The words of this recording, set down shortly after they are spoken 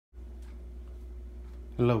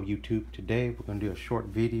Hello YouTube, today we're going to do a short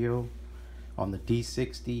video on the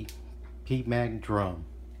D60 PMAG drum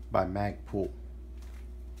by Magpul.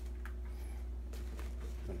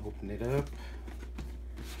 I'm going to open it up,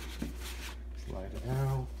 slide it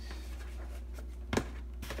out.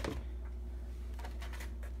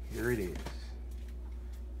 Here it is.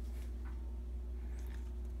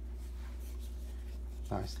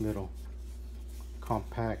 Nice little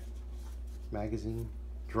compact magazine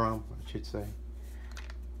drum, I should say.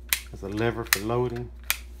 There's a lever for loading,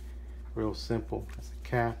 real simple. That's a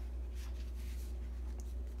cap.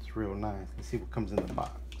 It's real nice. Let's see what comes in the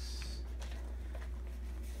box.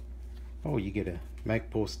 Oh, you get a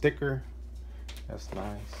Magpul sticker. That's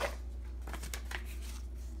nice.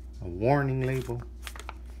 A warning label,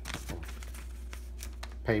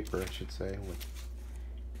 paper I should say, with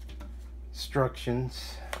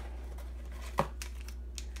instructions.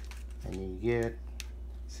 And you get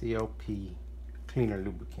COP cleaner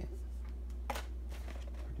lubricant.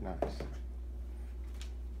 Nice.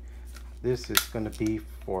 This is going to be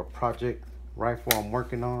for a project rifle I'm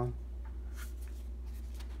working on,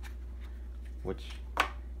 which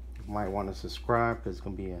you might want to subscribe because it's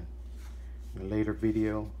going to be in a later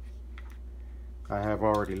video. I have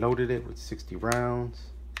already loaded it with 60 rounds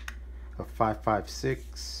of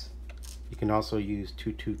 5.56. You can also use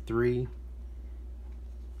 223.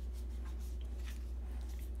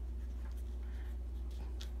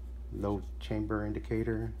 Load chamber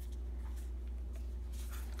indicator.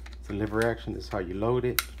 The lever action is how you load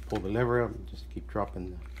it. Pull the lever up and just keep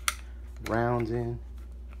dropping the rounds in.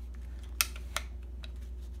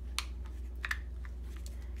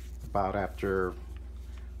 About after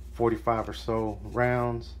 45 or so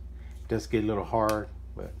rounds, it does get a little hard,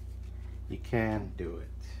 but you can do it.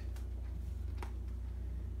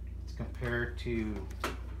 It's compared to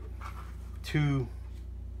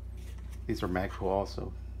these are Magpul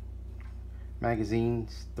also.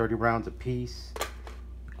 Magazines, 30 rounds a piece,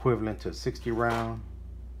 equivalent to a 60 round.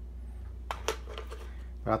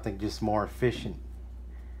 But I think just more efficient,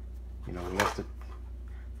 you know, less the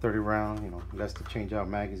 30 round, you know, less to change out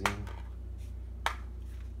magazine.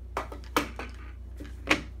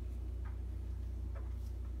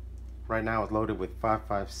 Right now it's loaded with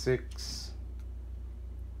 5.56,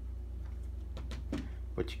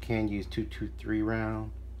 but you can use 223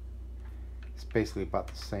 round. It's basically about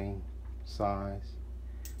the same size,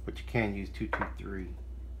 but you can use 223.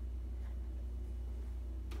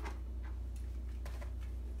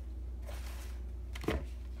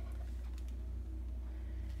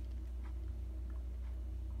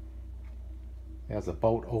 It has a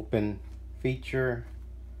bolt open feature.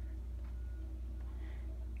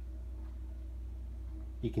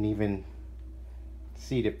 You can even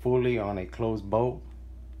seat it fully on a closed bolt.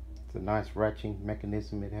 It's a nice ratcheting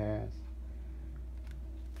mechanism it has.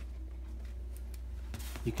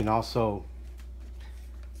 You can also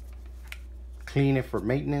clean it for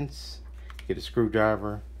maintenance. Get a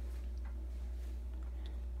screwdriver,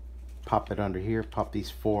 pop it under here, pop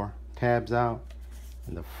these 4 tabs out,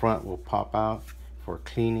 and the front will pop out for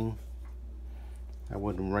cleaning. I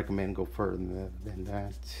wouldn't recommend go further than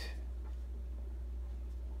that,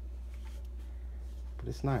 but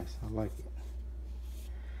it's nice. I like it.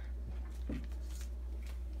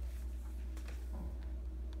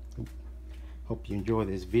 Hope you enjoy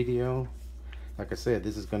this video. Like I said,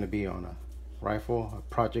 this is going to be on a rifle, a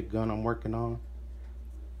project gun I'm working on.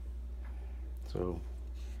 So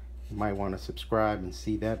you might want to subscribe and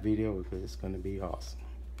see that video because it's going to be awesome.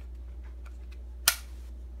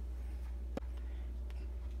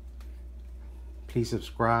 Please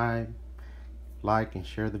subscribe, like, and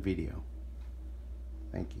share the video.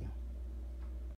 Thank you.